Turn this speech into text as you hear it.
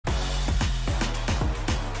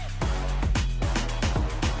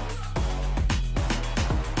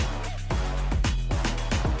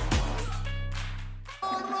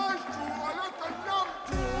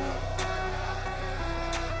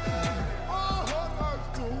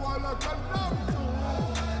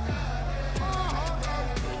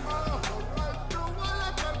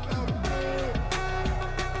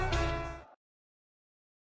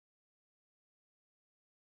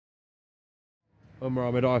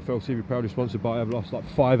Mohammed IFL TV proudly sponsored by Everlast, like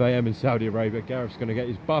 5 AM in Saudi Arabia. Gareth's going to get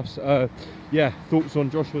his buffs. Yeah, thoughts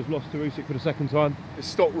on Joshua's loss to Usyk for the second time? His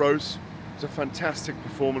stock rose. It was a fantastic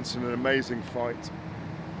performance and an amazing fight.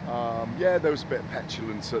 Yeah, there was a bit of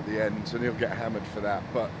petulance at the end, and he'll get hammered for that.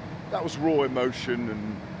 But that was raw emotion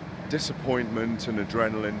and disappointment and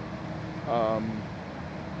adrenaline.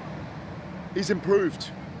 He's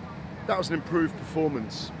improved. That was an improved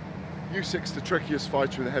performance. Usyk's the trickiest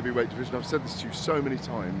fighter in the heavyweight division. I've said this to you so many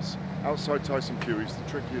times. Outside Tyson Fury, he's the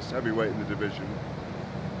trickiest heavyweight in the division.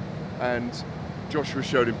 And Joshua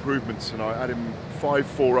showed improvements tonight. I had him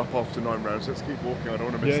 5-4 up after 9 rounds. Let's keep walking. I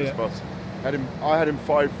don't want to miss this bus. I had him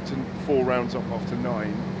 5-4 rounds up after 9.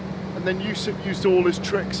 And then Usyk used all his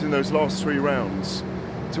tricks in those last 3 rounds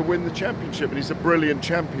to win the championship. And he's a brilliant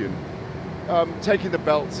champion. Taking the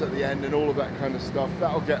belts at the end and all of that kind of stuff,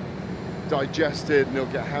 that'll get digested and he'll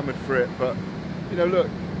get hammered for it. But you know, look,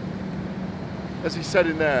 as he said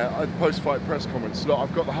in there at the post-fight press conference, look,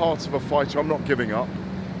 I've got the heart of a fighter, I'm not giving up.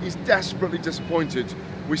 He's desperately disappointed.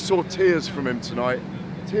 We saw tears from him tonight,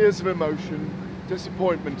 tears of emotion,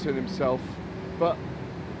 disappointment in himself, but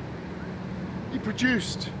he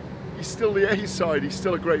produced. He's still the A side, he's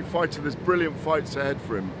still a great fighter. There's brilliant fights ahead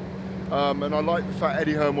for him, and I like the fact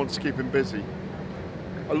Eddie Hearn wants to keep him busy.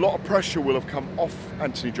 A lot of pressure will have come off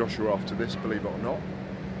Anthony Joshua after this, believe it or not.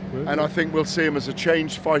 Really? And I think we'll see him as a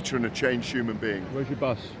changed fighter and a changed human being. Where's your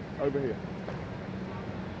bus? Over here.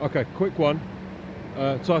 Okay, quick one.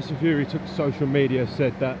 Tyson Fury took to social media,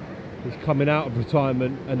 said that he's coming out of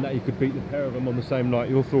retirement and that he could beat the pair of them on the same night.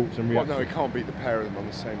 Your thoughts and reactions? Well, no, he can't beat the pair of them on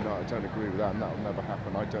the same night. I don't agree with that, and that will never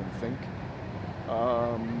happen, I don't think.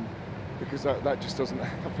 Because that just doesn't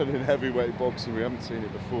happen in heavyweight boxing. We haven't seen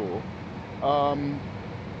it before.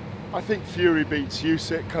 I think Fury beats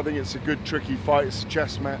Usyk. I think it's a good, tricky fight. It's a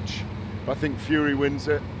chess match. I think Fury wins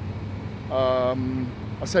it.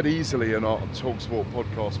 I said easily in our TalkSport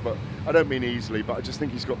podcast, but I don't mean easily, but I just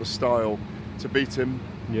think he's got the style to beat him.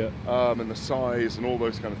 Yeah. And the size and all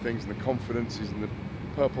those kind of things, and the confidence. He's in the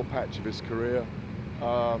purple patch of his career.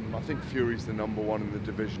 I think Fury's the #1 in the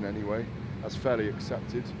division anyway. That's fairly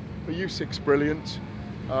accepted. But Usyk's brilliant.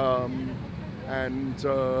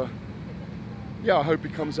 Yeah, I hope he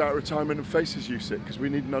comes out of retirement and faces Usyk, because we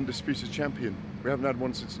need an undisputed champion. We haven't had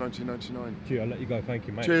one since 1999. Gee, I'll let you go. Thank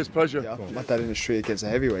you, mate. Cheers, pleasure. Yeah, my dad in the street against a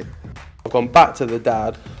heavyweight. I've gone back to the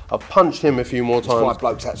dad. I've punched him a few more times. 5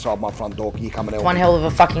 blokes outside my front door. Can you come and help One me? hell of a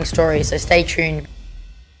fucking story, so stay tuned.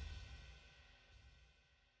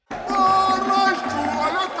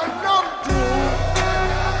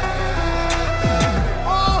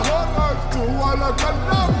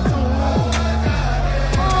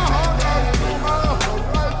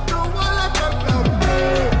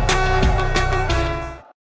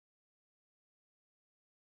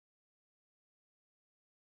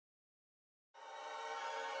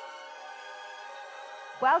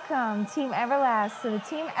 Welcome, Team Everlast, to the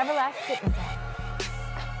Team Everlast Fitness app.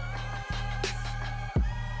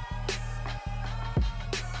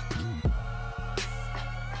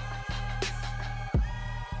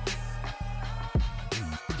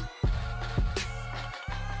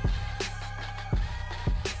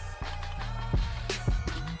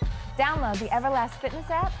 Download the Everlast Fitness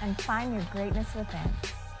app and find your greatness within.